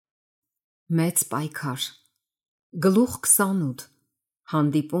Մեծ պայքար։ Գլուխ 28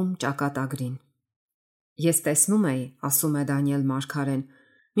 Հանդիպում ճակատագրին։ Ես տեսնում էի, ասում է Դանիել մարգարեն,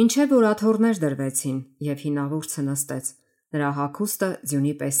 մինչև որ աթոռներ դրվեցին եւ հինավուրցը նստեց, նրա հագուստը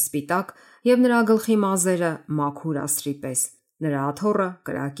ձյունի պես սպիտակ եւ նրա գլխի մազերը մաքուր ասրի պես, նրա աթոռը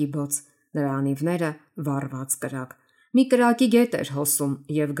կրակի բոց, նրա անիվները վառված կրակ։ Մի կրակի գետ էր հոսում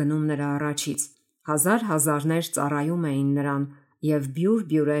եւ գնում նրա առաջից, հազարներ ծառայում էին նրան եւ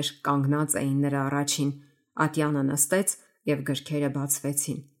բյուր կանգնած էին նրա առաջին, ատյանը նստեց եւ գրքերը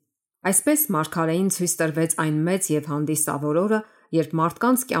բացվեցին։ Այսպես մարգարեին ցույց տրվեց այն մեծ եւ հանդիսավոր օրը, երբ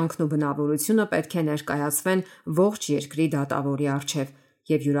մարդկանց կյանքն ու բնավորությունը պետք է ներկայացվեն ողջ երկրի դատավորի առջև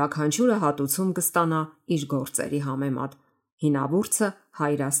եւ յուրաքանչյուրը հատուցում կստանա իր գործերի համեմատ։ Հինավուրցը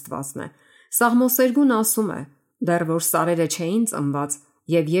Հայր Աստվածն է։ Սաղմոսերգուն ասում է. «Դեռ որ սարերը չէին ծնված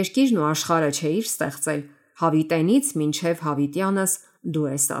եւ երկիրն ու աշխարհը չէիր ստեղծել, հավիտենից մինչև հավիտյանս դու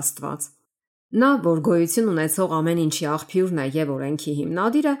ես Աստված»։ Նա, որ գոյություն ունեցող ամեն ինչի աղբյուրն է եւ օրենքի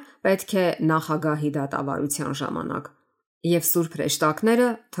հիմնադիրը, պետք է նախագահի դատավարության ժամանակ։ Եվ սուրբ հրեշտակները,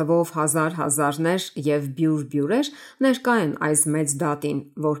 թվով հազարներ եւ բյուր ներկա են այս մեծ դատին,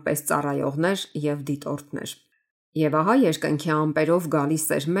 որպես ծառայողներ եւ դիտորդներ։ Եվ ահա երկնքի ամպերով գալիս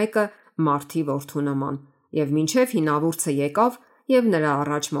էր մեկը մարդի որդու նման, եւ մինչև հինավուրցը եկավ եւ նրա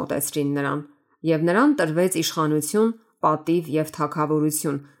առաջ մոտեցրին նրան, եւ նրան տրվեց իշխանություն, պատիվ եւ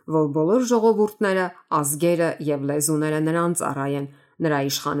թագավորություն, որ բոլոր ժողովուրդները, ազգերը եւ լեզուները նրան ծառայեն, նրա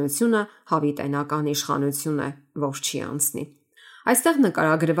իշխանությունը հավիտենական իշխանություն է, որ չի անցնի։ Այստեղ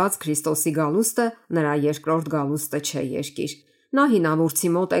նկարագրված Քրիստոսի գալուստը նրա երկրորդ գալուստը չէ երկիր։ Նա հինավուրցի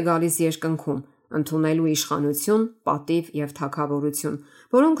մոտ է գալիս երկնքում, ընդունելու իշխանություն, պատիվ եւ թագավորություն,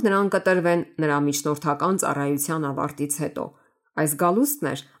 որոնք նրան կտրվեն նրա միջնորդական ծառայության ավարտից հետո։ Այս գալուստն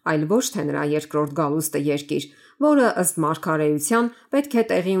էր, այլ ոչ թե նրա երկրորդ գալուստը երկիր, որը ըստ մարգարեության պետք է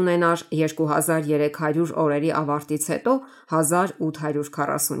տեղի ունենար 2300 օրերի ավարտից հետո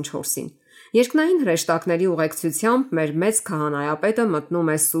 1844-ին։ Երկնային հրեշտակների ուղեկցությամբ մեր մեծ քահանայապետը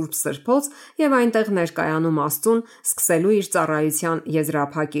մտնում է Սուրբ Սրբոց եւ այնտեղ ներկայանում Աստծուն, սկսելու իր ծառայության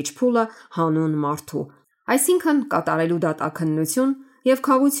եզրափակիչ փուլը հանուն մարդու, այսինքն կատարելու դատաքննություն եւ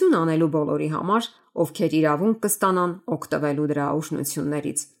քավություն անելու բոլորի համար, ովքեր իրավունք կստանան օգտվելու դրա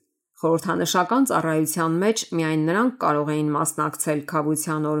օրհնություններից։ Խորհրդանշական ծառայության մեջ միայն նրանք կարող էին մասնակցել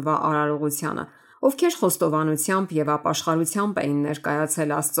քավության օրվա արարողությանը, ովքեր խոստովանությամբ եւ ապաշխարությամբ էին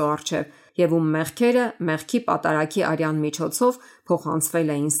ներկայացել Աստծո առջև եւ ում մեղքերը մեղքի պատարագի արյան միջոցով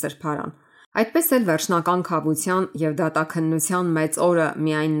փոխանցվել էին սրբարան։ Այդպես էլ վերջնական քավության եւ դատաքննության մեծ օրը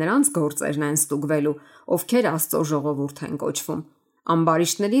միայն նրանց գործերն են ստուգվելու, ովքեր Աստծո ժողովուրդ են կոչվում։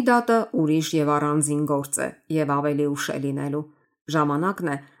 Ամբարիշտների դատը ուրիշ եւ առանձին գործ է եւ ավելի ուշ է լինելու։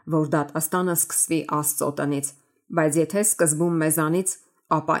 Ժամանակն է, որ դատաստանը սկսվի Աստծո տնից, բայց եթե սկզբում մեզանից,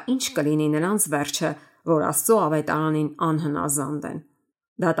 ապա ինչ կլինի նրանց վերջը, որ Աստծո ավետարանին անհնազանդ են։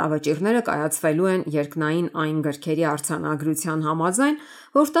 Դատավճիռները կայացվելու են երկնային այն գրքերի արձանագրության համաձայն,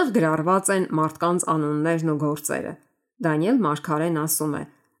 որտեղ գրառված են մարդկանց անուններն ու գործերը։ Դանիել մարգարեն ասում է.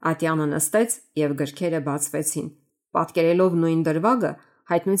 «Ատյանը նստեց եւ գրքերը բացվեցին»։ Պատկերելով նույն դրվագը,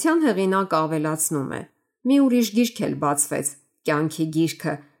 հայտնության հեղինակը ավելացնում է. «Մի ուրիշ գիրք էլ բացվեց, կյանքի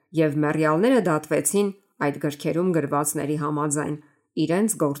գիրքը, եւ մեռյալները դատվեցին այդ գրքերում գրվածների համաձայն,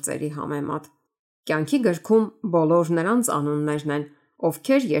 իրենց գործերի համեմատ»։ Կյանքի գրքում բոլոր նրանց անուններն են,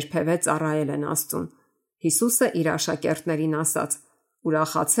 ովքեր երբևէ ծառայել են Աստծուն։ Հիսուսը իր աշակերտներին ասաց.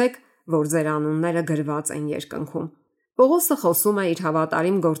 «Ուրախացեք, որ ձեր անունները գրված են երկնքում»։ Պողոսը խոսում է իր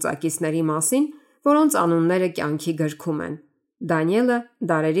հավատարիմ գործակիցների մասին, որոնց անունները կյանքի գրքում են։ Դանիելը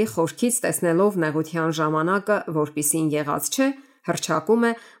դարերի խորքից տեսնելով նեղության ժամանակը, որպիսին եղած չէ, հռչակում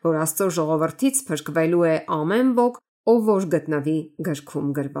է, որ Աստծո ժողովրդից փրկվելու է ամեն ոք, ով որ գտնվի գրքում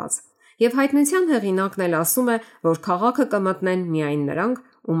գրված։ Եվ հայտնության հեղինակն էլ ասում է, որ քաղաքը կմտնեն միայն նրանք,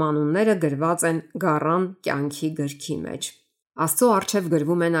 ում անունները գրված են գառան կյանքի գրքի մեջ։ Աստծո առջև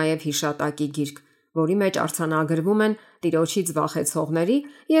գրվում է նաև հիշատակի գիրք, որի մեջ արձանագրվում են Տիրոջից վախեցողների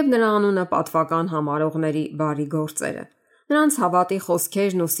եւ նրա անունը պատվական համարողների բարի գործերը։ Նրանց հավատի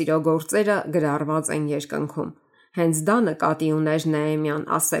խոսքերն ու սիրո գործերը գրառված են երկնքում։ Հենց դա նկատի ուներ Նեեմյան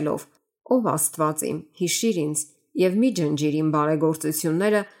ասելով. «Ով Աստված իմ, հիշիր ինձ եւ մի ջնջիր իմ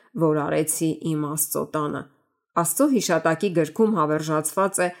բարեգործությունները, որ արեցի իմ Աստծո տանը»։ Աստծո հիշատակի գրքում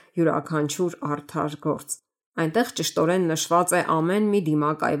հավերժացված է յուրաքանչյուր արդար գործ։ Այնտեղ ճշտորեն նշված է ամեն մի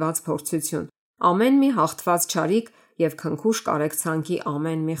դիմակայված փորձություն, ամեն մի հաղթված չարիք եւ քնքուշ կարեկցանքի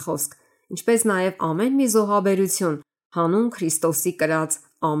ամեն մի խոսք, ինչպես նաեւ ամեն մի զոհաբերություն, հանուն Քրիստոսի կրած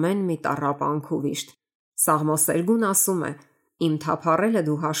ամեն մի տառապանք ու վիշտ։ Սաղմոսերգուն ասում է. «Իմ թափառելը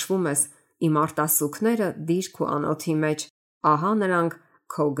դու հաշվում ես, իմ արտասուքները դիրք ու անոթի մեջ, ահա նրանք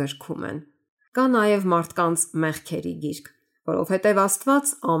քո գրքում են»։ Կա նաև մարդկանց մեղքերի գիրք, որովհետև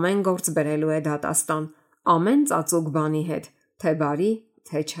Աստված ամեն գործ բերելու է դատաստան, ամեն ծածուկ բանի հետ, թե բարի,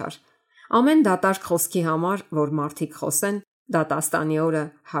 թե չար։ Ամեն դատարկ խոսքի համար, որ մարդիկ խոսեն, դատաստանի օրը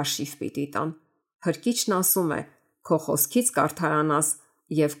հաշիվ պիտի տան։ Փրկիչն ասում է. «Քո խոսքից կարդարանաս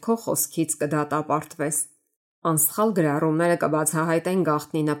եւ քո խոսքից կդատապարտվես»։ Անսխալ գրառումները կբացահայտեն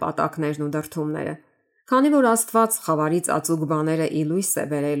գաղտնի նպատակներն ու դրդումները, քանի որ Աստված խավարի ծածուկ բաները ի լույս է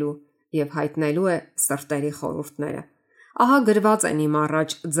բերելու եւ հայտնելու է սրտերի խորհուրդները։ Ահա գրված են իմ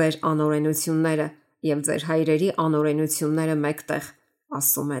առաջ ձեր անօրենությունները եւ ձեր հայրերի անօրենությունները մեկտեղ,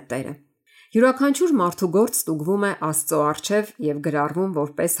 ասում է Տերը։ Յուրաքանչյուր մարդու գործ ստուգվում է Աստծո առջև եւ գրառվում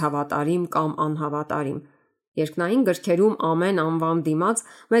որպես հավատարիմ կամ անհավատարիմ։ Երկնային գրքերում ամեն անվան դիմաց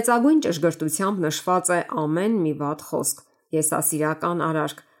մեծագույն ճշգրտությամբ նշված է ամեն մի վատ խոսք, եսասիրական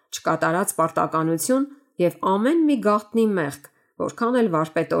արարք, չկատարած պարտականություն եւ ամեն մի գաղտնի մեղք, որքան էլ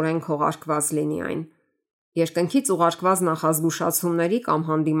վարպետորեն քողարկված լինի այն։ Երկնքից ուղարկված նախազգուշացումների կամ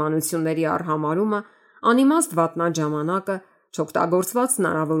հանդիմանությունների արհամարումը, անիմաստ վատնա ժամանակը, չօգտագործված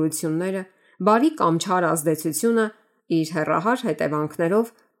հնարավորությունները, բարի կամ չար ազդեցությունը իր հեռահար հետևանքներով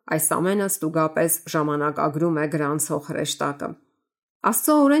այս ամենը ստուգապես ժամանակագրում է գրանցող հրեշտակը։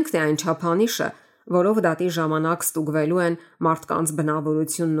 Աստծո օրենքն է այն չափանիշը, որով դատի ժամանակ ստուգվելու են մարդկանց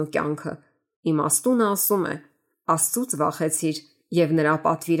բնավորությունն ու կյանքը։ Իմաստունը ասում է. Աստծուց վախեցիր եւ նրա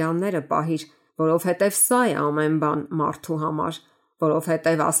պատվիրանները պահիր, որովհետեւ սա է ամեն բան մարդու համար,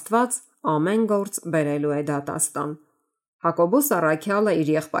 որովհետեւ Աստված ամեն գործ բերելու է դատաստան։ Հակոբոս առաքյալը իր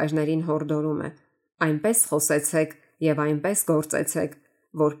եղբայրներին հորդորում է. այնպես խոսեցեք եւ այնպես գործեցեք,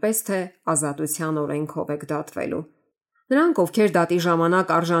 որպես թե ազատության օրենքով եք դատվելու։ Նրանք, ովքեր դատի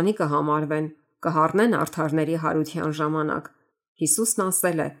ժամանակ արժանի կհամարվեն, կհառնեն արդարների հարության ժամանակ։ Հիսուսն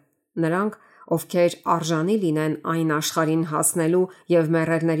ասել է. նրանք, ովքեր արժանի լինեն այն աշխարհին հասնելու եւ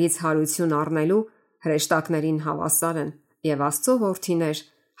մեռելներից հարություն առնելու, հրեշտակներին հավասար են եւ Աստծո որդիներ,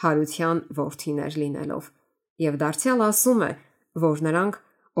 հարության որդիներ լինելով։ Եվ դարձյալ ասում է, որ նրանք,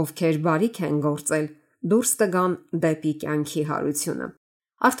 ովքեր բարիք են գործել, դուրս կգան դեպի կյանքի հարությունը։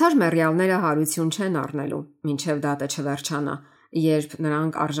 Արդար մեռյալները հարություն չեն առնելու, մինչև դատը չվերջանա, երբ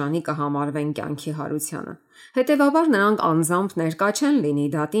նրանք արժանի կհամարվեն կյանքի հարությանը։ Հետևաբար նրանք անձամբ ներկա չեն լինի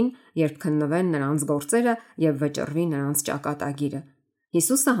դատին, երբ քննվեն նրանց գործերը եւ վճռվի նրանց ճակատագիրը։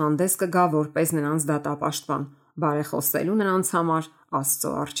 Հիսուսը հանդես կգա որպես նրանց դատապաշտպան, բարեխոսելու նրանց համար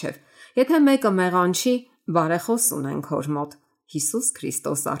Աստծո առջև։ Եթե մեկը մեղանչի, բարեխոս ունենք հոր մոտ, Հիսուս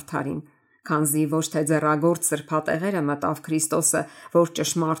Քրիստոս արդարին, քանզի ոչ թե ձեռագործ սրբատեղերը մտավ Քրիստոսը, որ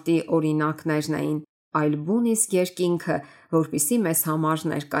ճշմարտի օրինակներն էին, այլ բուն իսկ երկինքը, որպիսի մեզ համար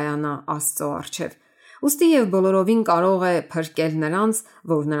ներկայանա Աստծո առջև։ Ուստի եւ բոլորովին կարող է փրկել նրանց,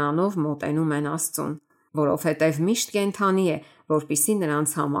 որ նրանով մոտենում են Աստծուն, որովհետեւ միշտ կենթանի է, որպիսի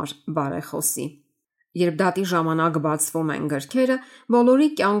նրանց համար բարեխոսի։ Երբ դատի ժամանակ բացվում են գրքերը, բոլորի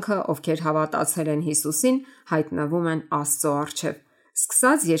կյանքը, ովքեր հավատացել են Հիսուսին, հայտնվում են Աստծո առջև։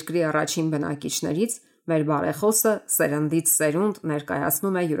 Սկսած երկրի առաջին բնակիչներից, մեր բարեխոսը սերնդից սերունդ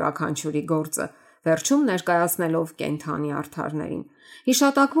ներկայացնում է յուրաքանչյուրի գործը, վերջում ներկայացնելով կենթանի արդարներին։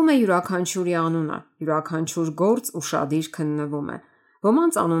 Հիշատակվում է յուրաքանչյուրի անունը, յուրաքանչյուր գործ ուշադիր քննվում է։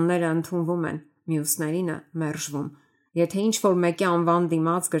 Ոմանց անունները ընդունվում են, մյուսներինը մերժվում։ Եթե ինչ-որ մեկի անվան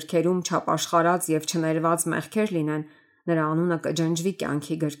դիմաց գրքերում չապաշխարած եւ չներված մեղքեր լինեն, նրա անունը կջնջվի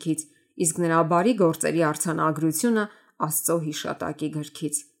կյանքի գրքից, իսկ նրա բարի գործերի արձանագրությունը Աստծո հիշատակի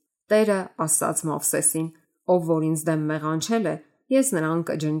գրքից։ Տերը ասաց Մովսեսին. «Ով որ ինձ դեմ մեղանչել է, ես նրան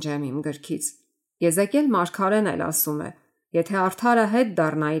կջնջեմ իմ գրքից»։ Եզեկիել մարգարեն էլ ասում է. «Եթե արդարը հետ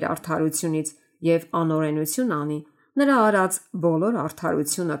դառնա իր արդարությունից եւ անօրենություն անի, նրա արած բոլոր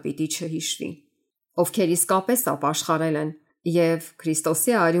արդարությունը պիտի չհիշվի»։ Ովքեր իսկապես ապաշխարել են եւ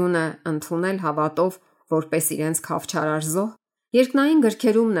Քրիստոսի արյունը ընդունել հավատով որպես իրենց քավչարար զոհ, երկնային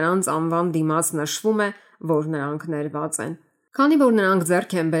գրքերում նրանց անվան դիմաց նշվում է, որ նրանք ներված են։ Քանի որ նրանք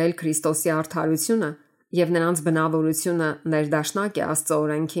ձեռք են բերել Քրիստոսի արդարությունը եւ նրանց բնավորությունը ներդաշնակ է Աստծո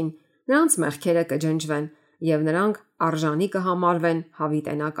օրենքին, նրանց մեղքերը կջնջվեն եւ նրանք արժանի կհամարվեն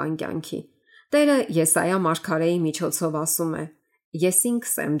հավիտենական կյանքի։ Տերը Եսայա մարգարեի միջոցով ասում է. «Ես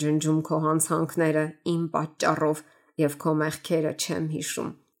ինքս եմ ջնջում քո հանցանքները իմ պատճառով եւ քո մեղքերը չեմ հիշում»։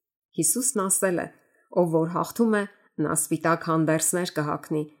 Հիսուսն ասել է. «Ով որ հաղթում է, նա սպիտակ հանդերձներ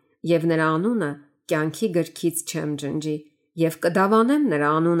կհագնի եւ նրա անունը կյանքի գրքից չեմ ջնջի եւ կդավանեմ նրա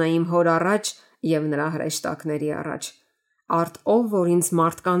անունը իմ հոր առաջ եւ նրա հրեշտակների առաջ։ Արդ ով որ ինձ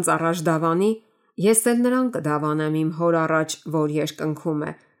մարդկանց առաջ դավանի, ես էլ նրան կդավանեմ իմ հոր առաջ, որ երկնքում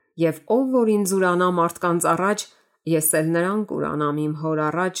է, եւ ով որ ինձ ուրանա մարդկանց առաջ, ես էլ նրան կուրանամ իմ հոր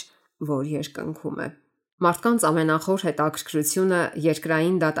առաջ, որ երկնքում է»։ Մարդկանց ամենախոր հետաքրքրությունը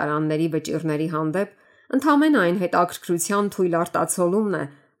երկրային դատարանների վճիռների հանդեպ ընդհանրեն այն հետաքրքրության թույլ արտացոլումն է,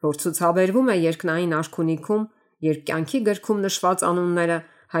 որ ցուցաբերվում է երկնային արքունիքում, երբ կյանքի գրքում նշված անունները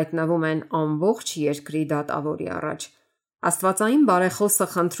հայտնվում են ամբողջ երկրի դատավորի առաջ։ Աստվածային բարեխոսը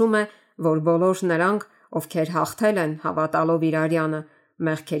խնդրում է, որ բոլոր նրանք, ովքեր հաղթել են հավատալով իր արյանը,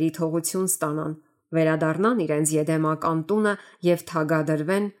 մեղքերի թողություն ստանան, վերադառնան իրենց եդեմական տունը եւ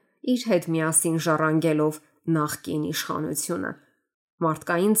թագադրվեն իր հետ միասին ժառանգելով նախկին իշխանությունը։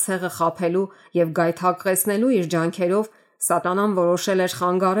 Մարդկային ցեղը խաբելու եւ գայթակղեցնելու իր ջանքերով Սատանան որոշել էր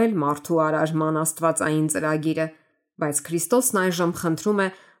խանգարել մարդու արարման աստվածային ծրագիրը, բայց Քրիստոսն այժմ խնդրում է,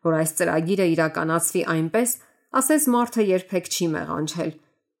 որ այս ծրագիրը իրականացվի այնպես, ասես մարդը երբեք չի մեղանչել։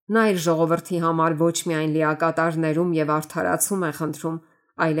 Նա իր ժողովրդի համար ոչ միայն լիակատար ներում եւ արդարացում է խնդրում,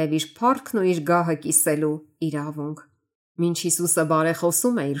 այլև իր փառքն ու իր գահը կիսելու իրավունք։ Մինչ Հիսուսը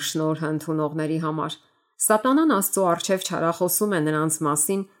բարեխոսում է իր շնորհը ընդունողների համար, Սատանան Աստծո առջև չարախոսում է նրանց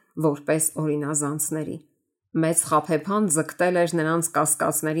մասին որպես օրինազանցների։ Մեծ խաբեբան ձգտել էր նրանց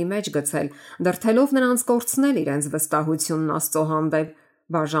կասկածների մեջ գցել, դրդելով նրանց կորցնել իրենց վստահությունն Աստծո հանդեպ,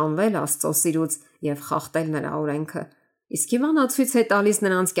 բաժանվել Աստծո սիրուց եւ խախտել նրա օրենքը։ Իսկ հիմա նա ցույց է տալիս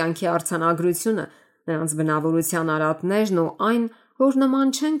նրանց կյանքի արձանագրությունը, նրանց բնավորության արատներն ու այն, որ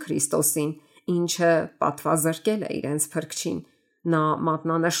նման չեն Քրիստոսին, ինչը պատվազրկել է իրենց փրկչին։ Նա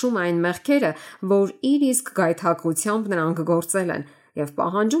մատնանշում է այն մեղքերը, որ իր իսկ գայթակղությամբ նրանք գործել են, եւ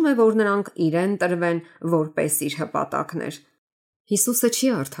պահանջում է, որ նրանք իրեն տրվեն որպես իր հպատակներ։ Հիսուսը չի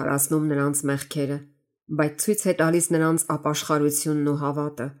արդարացնում նրանց մեղքերը, բայց ցույց է տալիս նրանց ապաշխարությունն ու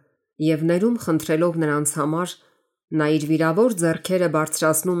հավատը, եւ ներում խնդրելով նրանց համար, նա իր վիրավոր ձեռքերը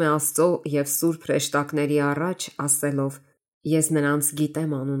բարձրացնում է Աստծո եւ սուրբ հրեշտակների առաջ, ասելով. Ես նրանց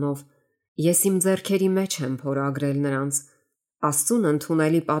գիտեմ անունով, ես իմ ձեռքերի մեջ եմ փորագրել նրանց։ Աստծուն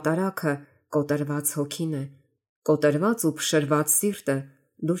ընդունելի պատարագը կոտրված հոգին է, կոտրված ու փշրված սիրտը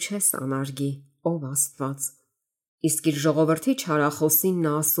դու չես անարգի, ով Աստված։ Իսկ իր ժողովրդի չարախոսին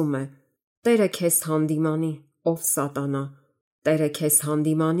նա ասում է. Տերը քեզ հանդիմանի, ով Սատանա, Տերը քեզ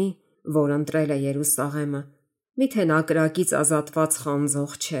հանդիմանի, որ ընտրել է Երուսաղեմը, միթե նա կրակից ազատված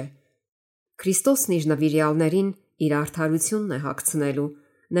խանձող չէ։ Քրիստոսն իր նվիրյալներին իր արդարությունն է հագցնելու,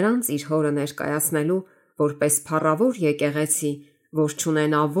 նրանց իր հորը ներկայացնելու, որպես փառավոր եկեղեցի, որ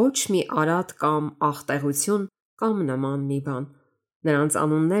չունենա ոչ մի արատ կամ աղտեղություն կամ նման մի բան։ Նրանց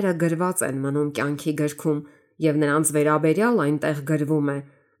անունները գրված են մնում կյանքի գրքում, եւ նրանց վերաբերյալ այնտեղ գրվում է.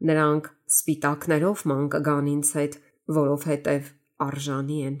 նրանք սպիտակներով ման կգան ինձ հետ, որովհետև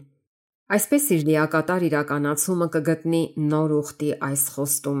արժանի են։ Այսպես իր լիակատար իրականացումը կգտնի նոր ուխտի այս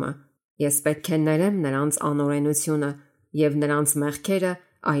խոստումը. Ես պետք է ներեմ նրանց անօրենությունը եւ նրանց մեղքերը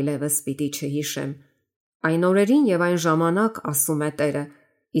այլևս պիտի չհիշեմ։ Այն օրերին եւ այն ժամանակ, ասում է Տերը,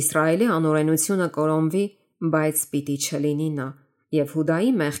 Իսրայելի անօրենությունը կորոնվի, բայց պիտի չլինի նա, եւ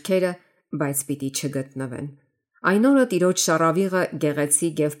Հուդայի մեղքերը, բայց պիտի չգտնվեն։ Այն օրը Տիրոջ շառավիղը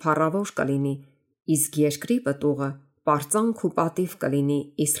գեղեցիկ եւ փառավոր կլինի, իսկ երկրի պտուղը պարծանք ու պատիվ կլինի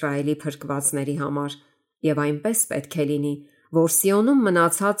Իսրայելի փրկվածների համար, եւ այնպես պետք է լինի, որ Սիոնում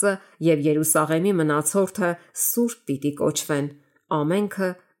մնացածը եւ Երուսաղեմի մնացորդը սուրբ պիտի կոչվեն, ամենքը,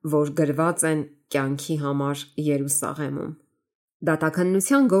 որ գրված են կյանքի համար Երուսաղեմում։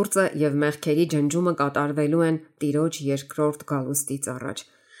 Դատաքննության գործը եւ մեղքերի ջնջումը կատարվելու են Տիրոջ երկրորդ գալուստից առաջ։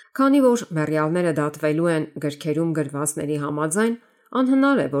 Քանի որ մեռյալները դատվելու են գրքերում գրվածների համաձայն,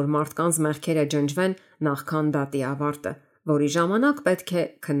 անհնար է, որ մարդկանց մեղքերը ջնջվեն նախքան դատի ավարտը, որի ժամանակ պետք է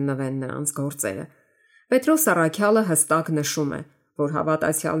քննվեն նրանց գործերը։ Պետրոս առաքյալը հստակ նշում է, որ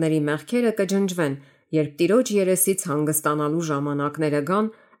հավատացյալների մեղքերը կջնջվեն, երբ Տիրոջ երեսից հանգստանալու ժամանակները գան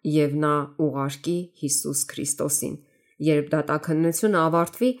եւ նա ուղարկի Հիսուս Քրիստոսին։ Երբ դատաքննությունը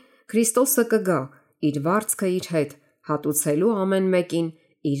ավարտվի, Քրիստոսը կգա իր վարձքը իր հետ, հատուցելու ամեն մեկին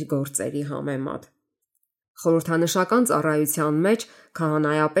իր գործերի համեմատ։ Խորհրդանշական ծառայության մեջ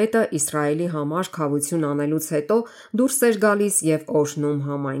քահանայապետը Իսրայելի համար քավություն անելուց հետո դուրս էր գալիս եւ օրհնում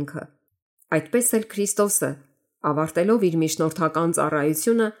համայնքը։ Այդպես էլ Քրիստոսը, ավարտելով իր միջնորդական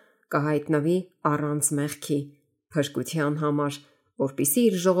ծառայությունը, կհայտնվի առանց մեղքի, փրկության համար, որպիսի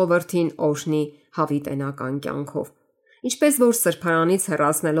իր ժողովրդին օրհնի հավիտենական կյանքով։ Ինչպես որ սրբարանից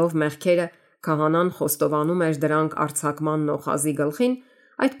հեռացնելով մեղքերը, քահանան խոստովանում էր դրանք արձակման նոխազի գլխին,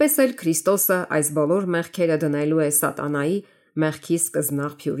 այդպես էլ Քրիստոսը այս բոլոր մեղքերը դնելու է Սատանայի, մեղքի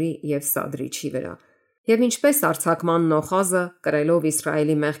սկզբնաղբյուրի եւ սադրիչի վրա։ Եվ ինչպես արձակման նոխազը, կրելով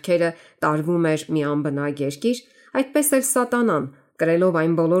Իսրայելի մեղքերը, տարվում էր մի անբնակ երկիր, այդպես էլ Սատանան, կրելով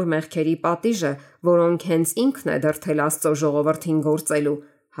այն բոլոր մեղքերի պատիժը, որոնք հենց ինքն է դրդել Աստծո ժողովրդին գործելու,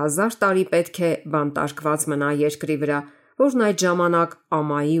 1000 տարի պետք է բանտարկված մնա երկրի վրա, որն այդ ժամանակ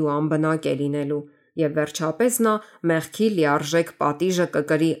ամայի ու անբնակ է լինելու, եւ վերջապես նա մեղքի լիարժեք պատիժը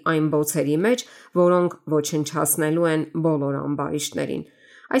կկրի այն բոցերի մեջ, որոնք ոչնչացնելու են բոլոր ամբարիշտներին։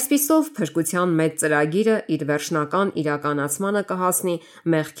 Այսպիսով փրկության մեծ ծրագիրը իր վերջնական իրականացմանը կհասնի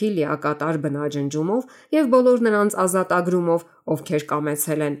մեղքի լիակատար բնաջնջումով եւ բոլոր նրանց ազատագրումով, ովքեր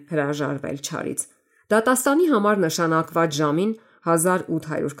կամեցել են հրաժարվել չարից։ Դատաստանի համար նշանակված ժամին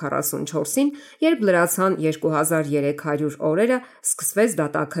 1844-ին, երբ լրացան 2300 օրերը, սկսվեց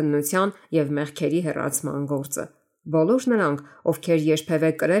դատաքննության եւ մեղքերի հեռացման գործը։ Բոլոր նրանք, ովքեր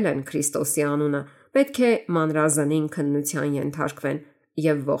երբևէ կրել են Քրիստոսի անունը, պետք է մանրազնին քննության ենթարկվեն,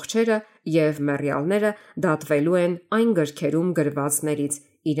 եւ ողջերը եւ մեռյալները դատվելու են այն գրքերում գրվածներից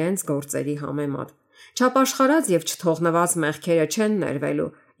իրենց գործերի համեմատ։ Չապաշխարած եւ չթողնված մեղքերը չեն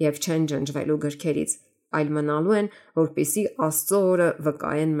ներվելու եւ չեն ջնջվելու գրքերից, այլ մնալու են, որպիսի Աստծո օրը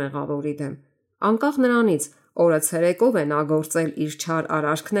վկայեն մեղավորի դեմ։ Անկախ նրանից, օրը ցերեկով է նա գործել իր չար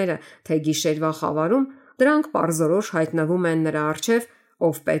արարքները, թե գիշերվա խավարում, դրանք պարզորոշ հայտնվում են նրա առջև,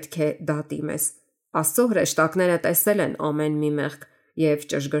 ով պետք է դատի մեզ։ Աստծո հրեշտակները տեսել են ամեն մի մեղք եւ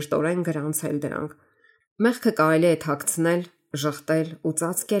ճշգրտորեն գրանցել դրանք։ Մեղքը կարելի է թաքցնել, ժխտել ու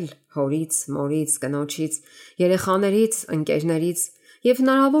ծածկել հորից, մորից, կնոջից, երեխաներից, ընկերներից, եւ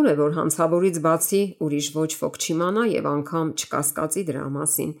հնարավոր է, որ հանցավորից բացի ուրիշ ոչ ոք չիմանա եւ անգամ չկասկածի դրա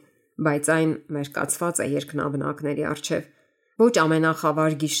մասին, բայց այն մերկացված է երկնաբնակների առջև։ Ոչ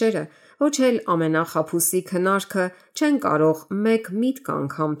ամենախավար գիշերը, ոչ էլ ամենախափուսիկ հնարքը չեն կարող մեկ միտք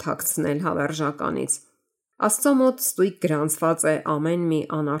անգամ թաքցնել հավերժականից։ Աստծո մոտ ստույգ գրանցված է ամեն մի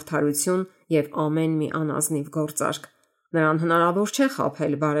անարդարություն եւ ամեն մի անազնիվ գործարք։ Նրան հնարավոր չէ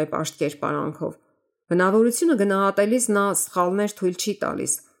խաբել բարեպաշտ կերպարանքով։ Բնավորությունը գնահատելիս նա սխալներ թույլ չի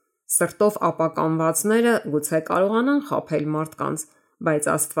տալիս։ Սրտով ապականվածները գուցե կարողանան խաբել մարդկանց, բայց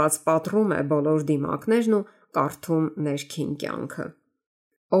Աստված պատռում է բոլոր դիմակներն ու կարդում ներքին կյանքը։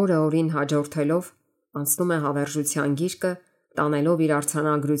 Օրը օրին հաջորդելով անցնում է հավերժության գիրկը, տանելով իր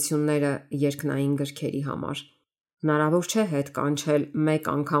արձանագրությունները երկնային գրքերի համար։ Հնարավոր չէ հետ կանչել մեկ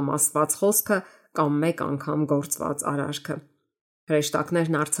անգամ ասված խոսքը կամ մեկ անգամ գործված արարքը։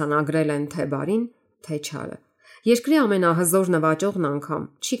 Հրեշտակներն արձանագրել են թե բարին, թե չարը։ Երկրի ամենահզոր նվաճողն անգամ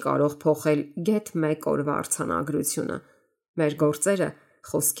չի կարող փոխել գեթ մեկ օրվա արձանագրությունը։ Մեր գործերը,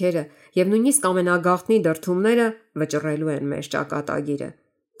 խոսքերը եւ նույնիսկ ամենագաղտնի դրդումները վճռելու են մեր ճակատագիրը,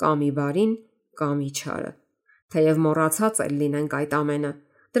 կամ ի բարին, կամ ի չարը։ Թեև մոռացած էլ լինենք այդ ամենը,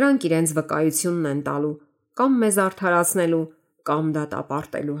 դրանք իրենց վկայությունն են տալու, կամ մեզ արդարացնելու, կամ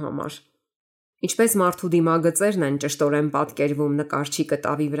դատապարտելու համար։ Ինչպես մարդու դիմագծերն են ճշտորեն պատկերվում նկարչի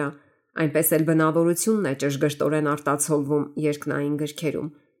կտավի վրա, այնպես էլ բնավորությունն է ճշգրտորեն արտացոլվում երկնային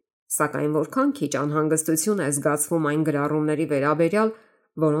գրքերում։ Սակայն որքան քիչ անհանգստություն է զգացվում այն գրառումների վերաբերյալ,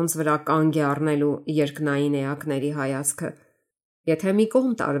 որոնց վրա կանգ է առնելու երկնային էակների հայացքը։ Եթե մի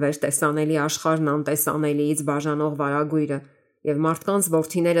կողմ տարվեր տեսանելի աշխարհն անտեսանելիից բաժանող վարագույրը, եւ մարդկանց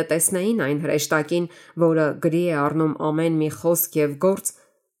որդիները տեսնեին այն հրեշտակին, որը գրի է առնում ամեն մի խոսք եւ գործ,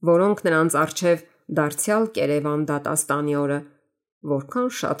 որոնք նրանց առջև դարձյալ կերևան դատաստանի օրը, որքան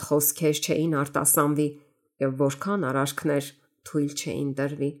շատ խոսքեր չէին արտասանվի եւ որքան արարքներ թույլ չէին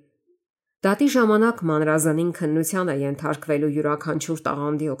տրվի։ Դատի ժամանակ մանրազնին քննության է ենթարկվելու յուրաքանչյուր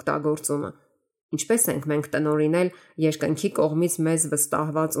տաղանդի օգտագործումը։ Ինչպես ենք մենք տնօրինել երկնքի կողմից մեզ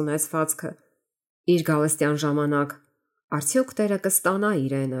վստահված ունեցվածքը։ Իր գալստյան ժամանակ արդյոք Տերը կստանա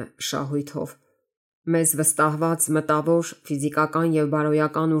իրենը շահույթով։ Մեզ վստահված մտավոր, ֆիզիկական եւ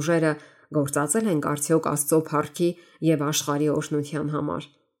բարոյական ուժերը գործածել ենք արդյոք Աստծո փառքի եւ աշխարհի օրհնության համար։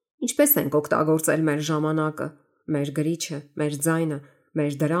 Ինչպես ենք օգտագործել մեր ժամանակը, մեր գրիչը, մեր ձայնը,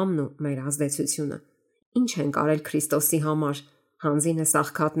 մեր դրամն ու մեր ազդեցությունը։ Ինչ ենք արել Քրիստոսի համար, հանձինս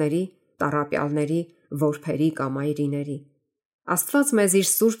աղքատների, տառապյալների, որբերի կամ այրիների։ Աստված մեզ իր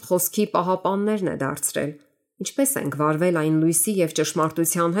սուրբ խոսքի պահապաններն է դարձրել։ Ինչպես ենք վարվել այն լույսի եւ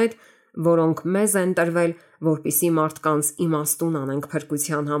ճշմարտության հետ, որոնք մեզ են տրվել, որպիսի մարդկանց իմաստուն անենք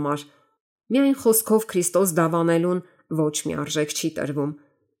փրկության համար։ Միայն խոսքով Քրիստոս դավանելուն ոչ մի արժեք չի տրվում։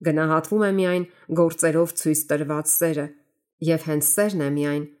 Գնահատվում է միայն գործերով ցույց տրված սերը, եւ հենց սերն է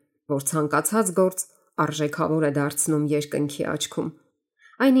միայն, որ ցանկացած գործ արժեքավոր է դարձնում երկնքի աչքում։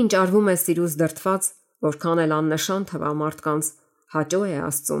 Այնինչ արվում է սիրուց դրդված, որքան էլ աննշան թվա մարդկանց, հաճո է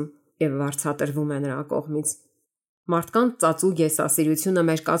Աստծուն եւ վարձատրվում է նրա կողմից։ Մարդկանց ծածուկ եսասիրությունը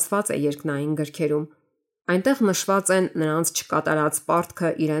մերկացված է երկնային գրքերում։ Այնտեղ նշված են նրանց չկատարած պարտքը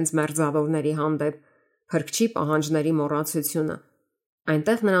իրենց մերձավորների հանդեպ, փրկչի պահանջների մոռացությունը։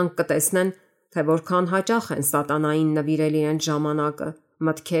 Այնտեղ նրանք կտեսնեն, թե որքան հաճախ են սատանային նվիրել իրենց ժամանակը,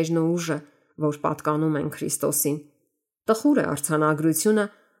 մտքերն ու ուժը, որ պատկանում են Քրիստոսին։ Տխուր է արձանագրությունը,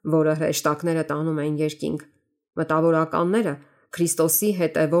 որը հրեշտակները տանում են երկինք։ Մտավորականները, Քրիստոսի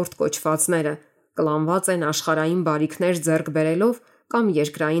հետևորդ կոչվածները, կլանված են աշխարհային բարիքներ ձեռք բերելով կամ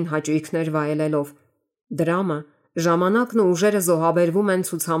երկրային հաճույքներ վայելելով։ Դրամը, ժամանակն ու ուժերը զոհաբերվում են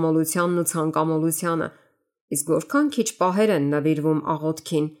ցուցամոլությանն ու ցանկամոլությանը, իսկ որքան քիչ պահեր են նվիրվում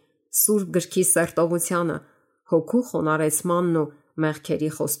աղոթքին, Սուրբ գրքի սերտողությանը, հոգու խոնարեցմանն ու մեղքերի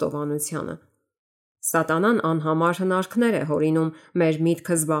խոստովանությանը։ Սատանան անհամար հնարքներ է հորինում մեր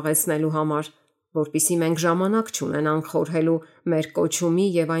միտքը զբաղեցնելու համար, որpիսի մենք ժամանակ չունենանք խորհելու մեր կոչումի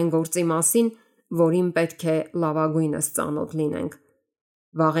եւ այն գործի մասին, որին պետք է լավագույնս ծանոթ լինենք։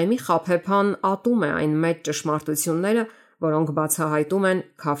 Վաղեմի խաբեբան ատում է այն մեծ ճշմարտությունները, որոնք բացահայտում են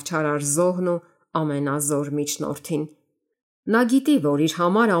քավչարար զոհն ու ամենազոր միջնորդին։ Նա գիտի, որ իր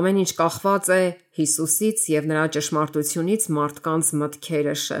համար ամեն ինչ կախված է Հիսուսից եւ նրա ճշմարտությունից մարդկանց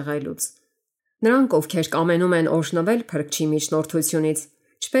մտքերը շեղելուց։ Նրանք, ովքեր կամենում են օրհնվել Փրկչի միջնորդությունից,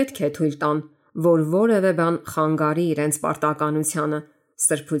 չպետք է թույլ տան, որ որևէ բան խանգարի իրենց պարտականությանը,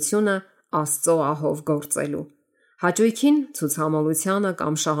 սրբությունը Աստծո ահով գործելու։ Հաճույքին, ցուցամոլությանը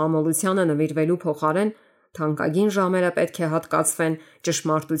կամ շահամոլությանը նվիրվելու փոխարեն թանկագին ժամերը պետք է հատկացվեն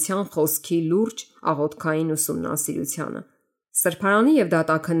ճշմարտության խոսքի լուրջ աղոթքային ուսումնասիրությանը։ Սրբարանի եւ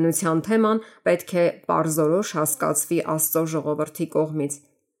դատաքննության թեման պետք է պարզորոշ հասկացվի Աստծո ժողովրդի կողմից։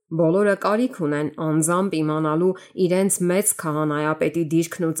 Բոլորը կարիք ունեն անձամբ իմանալու իրենց մեծ քահանայապետի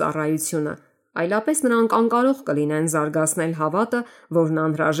դիրքն ու ծառայությունը, այլապես նրանք անկարող կլինեն զարգացնել հավատը, որն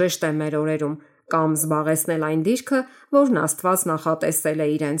անհրաժեշտ է մեր օրերում, կամ զբաղեցնել այն դիրքը, որն Աստված նախատեսել է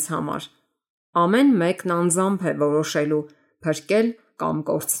իրենց համար։ Ամեն մեկն անձամբ է որոշելու փրկել կամ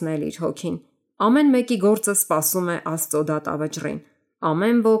կորցնել իր հոգին։ Ամեն մեկի գործը սպասում է Աստծո դատավճռին։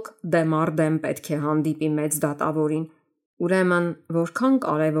 Ամեն ոք դեմ առ դեմ պետք է հանդիպի մեծ դատավորին։ Ուրեմն, որքան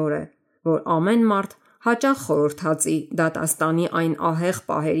կարևոր է, որ ամեն մարդ հաճախ խորհրդածի դատաստանի այն ահեղ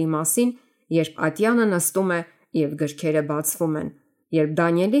պահերի մասին, երբ ատյանը նստում է եւ գրքերը բացվում են, երբ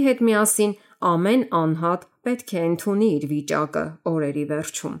Դանիելի հետ միասին ամեն անհատ պետք է ընդունի իր վիճակը օրերի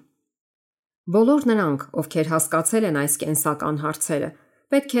վերջում։ Բոլոր նրանք, ովքեր հասկացել են այս կենսական հարցերը,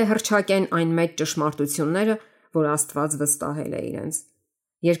 պետք է հռչակեն այն մեծ ճշմարտությունները, որ Աստված վստահել է իրենց։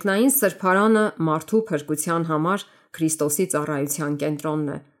 Երկնային սրբարանը մարդու փրկության համար Քրիստոսի ծառայության կենտրոնն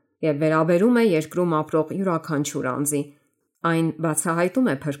է եւ վերաբերում է երկրում ապրող յուրաքանչյուր անձի։ Այն բացահայտում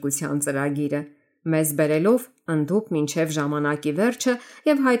է փրկության ծրագիրը, մեզ բերելով ընդդուք մինչև ժամանակի վերջը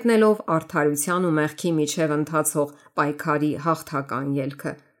եւ հայտնելով արդարության ու մեղքի միջև ընթացող պայքարի հաղթական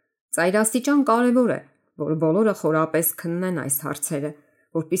ելքը։ Ծայրաստիճան կարևոր է, որ բոլորը խորապես քննեն այս հարցերը,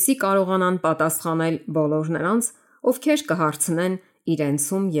 որպեսզի կարողանան պատասխանել բոլոր նրանց, ովքեր կհարցնեն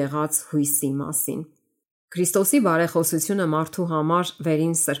իրենցում եղած հույսի մասին։ Քրիստոսի բարեխոսությունը մարդու համար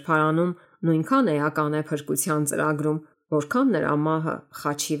վերին սրբարանում նույնքան էական է փրկության ծրագրում, որքան նրա մահը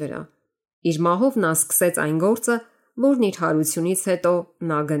խաչի վրա։ Իր մահով նա սկսեց այն գործը, որն իր հարությունից հետո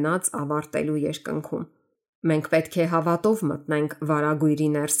նա գնաց ավարտելու երկնքում։ Մենք պետք է հավատով մտնենք վարագույրի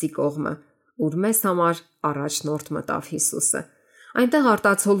ներսի կողմը, ուր մեզ համար առաջնորդ մտավ Հիսուսը։ Այնտեղ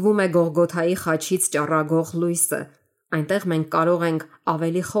արտացոլվում է Գողգոթայի խաչից ճառագող լույսը։ Այնտեղ մենք կարող ենք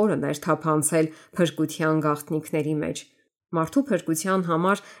ավելի խորը ներթափանցել փրկության գաղտնիքների մեջ։ Մարդու փրկության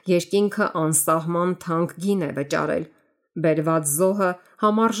համար երկինքը անսահման թանկ գին է վճարել։ Բերված զոհը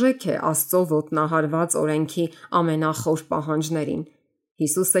համարժեք է Աստծո ոտնահարված օրենքի ամենախոր պահանջներին։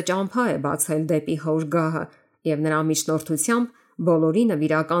 Հիսուսը ճամփա է բացել դեպի հոր գահը եւ նրա միջնորդությամբ բոլորի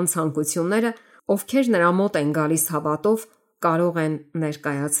նվիրական ցանկությունները, ովքեր նրա մոտ են գալիս հավատով, կարող են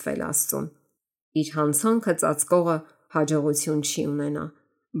ներկայացվել Աստծուն։ Իր հանցանքը ծածկողը հաջողություն չի ունենա,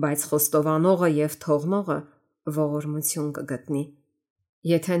 բայց խոստովանողը եւ թողնողը ողորմություն կգտնի։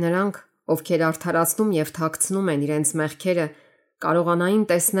 Եթե նրանք, ովքեր արդարացնում եւ թաքցնում են իրենց մեղքերը, կարողանային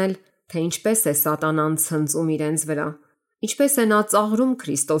տեսնել, թե ինչպես է սատանան ցնծում իրենց վրա, ինչպես է նա ծաղրում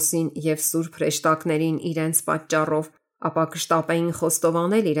Քրիստոսին եւ սուրբ հրեշտակներին իրենց պատճառով, ապա կշտապեին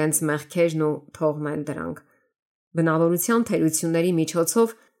խոստովանել իրենց մեղքերն ու թողնել դրանք։ Բնավորության թերությունների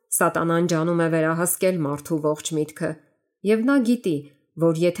միջոցով սատանան ջանում է վերահսկել մարդու ողջ միտքը, եւ նա գիտի,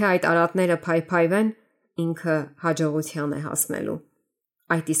 որ եթե այդ արատները փայփայվեն, ինքը հաջողության է հասնելու։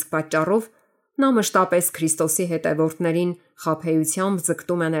 Այդ իսկ պատճառով նա մշտապես Քրիստոսի հետևորդներին խաբեությամբ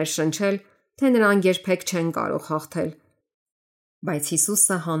ձգտում է ներշնչել, թե նրանք երբեք չեն կարող հաղթել։ Բայց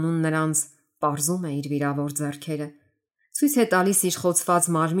Հիսուսը հանուն նրանց պարզում է իր վիրավոր ձեռքերը, ցույց է տալիս իր խոցված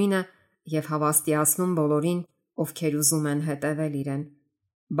մարմինը եւ հավաստիացնում բոլորին, ովքեր ուզում են հետևել իրեն։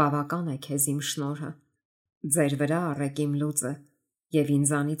 Բավական է քեզ իմ շնորհը։ Ձեր վրա առեք իմ լուծը եւ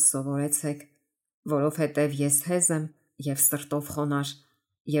ինձանից սովորեցեք, որովհետեւ ես հեզ եմ եւ սրտով խոնար,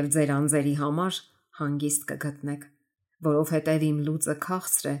 եւ ձեր անձերի համար հանգիստ կգտնեք, որովհետեւ իմ լուծը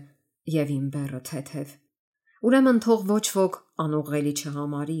քաղցր է եւ իմ բեռը թեթև։ Ուրեմն թող ոչ ոք անուղղելի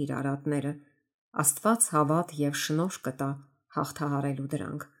չհամարի իր արատները, Աստված հավատ եւ շնորհ կտա հաղթահարելու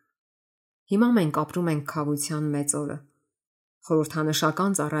դրանք։ Հիմա մենք ապրում ենք քավության մեծ օրը։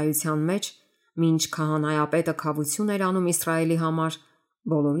 Խորհրդանշական ծառայության մեջ, մինչ քահանայապետը քավություն էր անում Իսրայելի համար,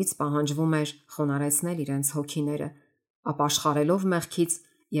 բոլորից պահանջվում էր խոնարեցնել իրենց հոգիները, ապաշխարելով մեղքից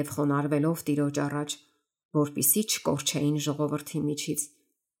եւ խոնարհվելով Տիրոջ առաջ, որպիսի չկորչեին ժողովրդի միջից։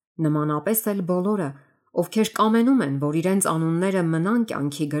 Նմանապես էլ բոլորը, ովքեր կամենում են, որ իրենց անունները մնան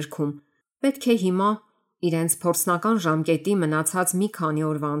կյանքի գրքում, պետք է հիմա իրենց փորձնական ժամկետի մնացած մի քանի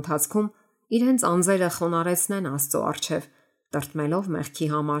օրվա ընթացքում իրենց անձերը խոնարեցնեն Աստծո առջև, տրտմելով մեղքի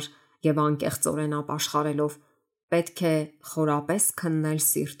համար եւ անկեղծորեն ապաշխարելով։ Պետք է խորապես քննել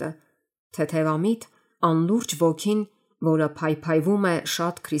սիրտը, թեթևամիտ, անլուրջ ոգին, որը փայփայվում է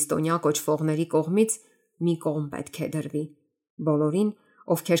շատ քրիստոնյա կոչվողների կողմից, մի կողմ պետք է դրվի։ Բոլորին,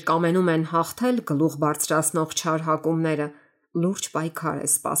 ովքեր կամենում են հաղթել գլուխ բարձրացնող չար հակումները, լուրջ պայքար է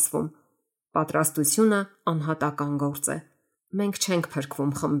սպասվում։ Պատրաստությունը անհատական գործ է։ Մենք չենք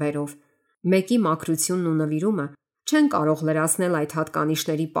փրկվում խմբերով։ Մեկի մաքրությունն ու նվիրումը չեն կարող լրացնել այդ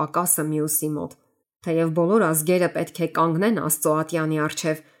հատկանիշների պակասը մյուսի մոտ։ Թեև բոլոր ազգերը պետք է կանգնեն Աստծո ատյանի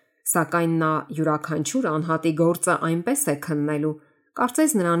առջև, սակայն նա յուրաքանչյուր անհատի գործը այնպես է քննելու,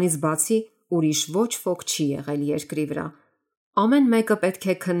 կարծես նրանից բացի ուրիշ ոչ ոք չի եղել երկրի վրա։ Ամեն մեկը պետք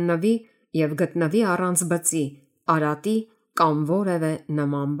է քննվի եւ գտնվի առանց բծի, արատի կամ որևէ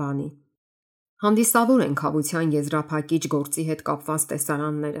նման բանի։ Հանդիսավոր են քավության եզրափակիչ գործի հետ կապված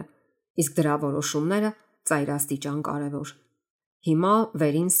տեսարանները, իսկ դրա որոշումները ծայրաստիճան կարևոր։ Հիմա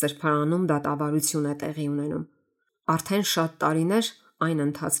վերին սրբարանում դատավարություն է տեղի ունենում։ Արդեն շատ տարիներ այն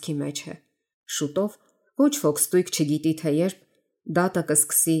ընթացքի մեջ է։ Շուտով ոչ ոք ստույգ չգիտի, թե երբ դատը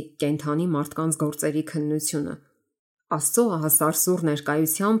կսկսի կենդանի մարդկանց գործերի քննությունը։ Աստծո ահասարսուռ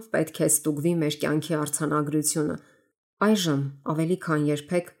ներկայությամբ պետք է ստուգվի մեր կյանքի արձանագրությունը։ Այժմ ավելի քան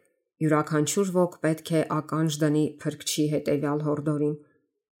երբեք յուրաքանչյուր ոք պետք է ականջ դնի Փրկչի հետևյալ հորդորին.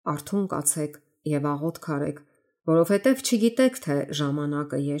 արթուն կացեք եւ աղոթք արեք, որովհետեւ չգիտեք, թե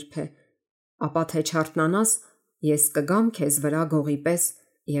ժամանակը երբ է։ Ապա թե չարթնանաս, ես կգամ քեզ վրա գողի պես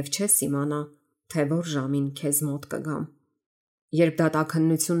եւ չես իմանա, թե որ ժամին քեզ մոտ կգամ։ Երբ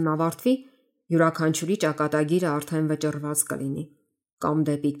դատաքննությունն ավարտվի, յուրաքանչյուրի ճակատագիրը արդեն վճռված կլինի, կամ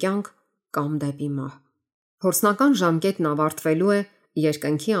դեպի կյանք, կամ դեպի մահ։ Փորձնական ժամկետն ավարտվելու է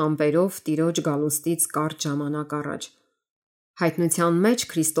երկնքի ամպերով Տիրոջ գալուստից կարճ ժամանակ առաջ։ Հայտնության մեջ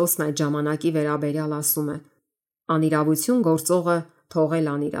Քրիստոսն այդ ժամանակի վերաբերյալ ասում է. անիրավություն գործողը թողել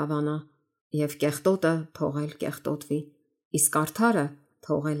անիրավանա եւ կեղտոտը թողել կեղտոտվի, իսկ արդարը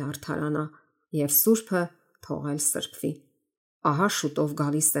թողել արդարանա եւ սուրբը թողել սրբվի։ Ահա շուտով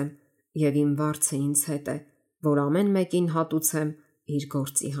գալիս եմ եւ իմ վարձը ինձ հետ է, որ ամեն մեկին հատուցեմ իր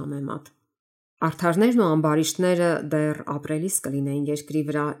գործի համեմատ։ Արդարներն ու ամբարիշտները դեռ ապրելիս կլինեն երկրի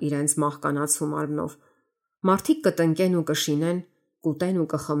վրա իրենց մահկանացու մարմնով։ Մարդիկ կտնկեն ու կշինեն, կուտեն ու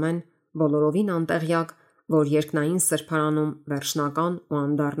կխմեն, բոլորովին անտեղյակ, որ երկնային սրբարանում վերջնական ու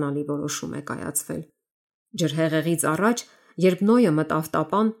անդառնալի որոշում է կայացվել։ Ջրհեղեղից առաջ, երբ Նոյը մտավ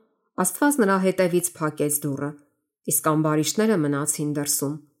տապան, Աստված նրա հետևից փակեց դուռը, իսկ ամբարիշտները մնացին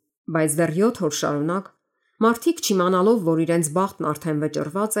դրսում։ Բայց դեռ 7 օր շարունակ մարդիկ չիմանալով, որ իրենց բախտն արդեն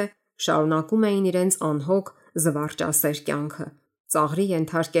վճռված է, շարունակում էին իրենց անհոգ զվարճասեր կյանքը, ծաղրի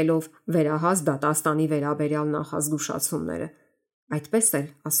ենթարկելով վերահաս դատաստանի վերաբերյալ նախազգուշացումները։ Այդպես էլ,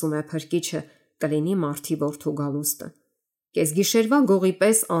 ասում է Փրկիչը, կլինի մարդի որդու գալուստը։ Կեսգիշերվա գողի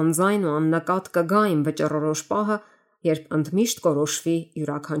պես անձայն ու աննկատ կգա իմ վճռորոշ պահը, երբ ընդմիշտ կորոշվի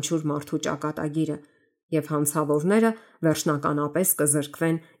յուրաքանչյուր մարդու ճակատագիրը, եւ հանցավորները վերջնականապես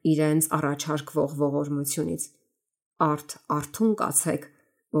կզրկվեն իրենց առաջարկվող ողորմությունից։ Արթուն կացեք,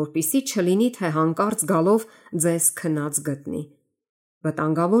 որպիսի չլինի, թե հանկարծ գալով ձեզ քնած գտնի։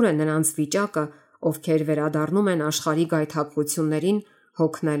 Վտանգավոր է նրանց վիճակը, ովքեր վերադառնում են աշխարհի գայթակղություններին,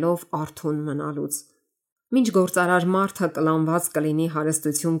 հոգնելով արթուն մնալուց։ Մինչ գործարար մարդը կլանված կլինի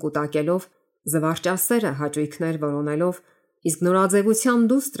հարստություն կուտակելով, զվարճասերը հաճույքներ որոնելով, իսկ նորաձևության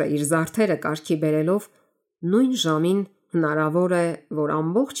դուստրը իր զարդերը կարգի բերելով, նույն ժամին հնարավոր է, որ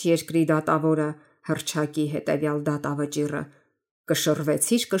ամբողջ երկրի դատավորը հռչակի հետևյալ դատավճիռը.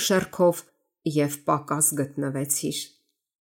 կշռվեցիր կշեռքով եւ պակաս գտնվեցիր։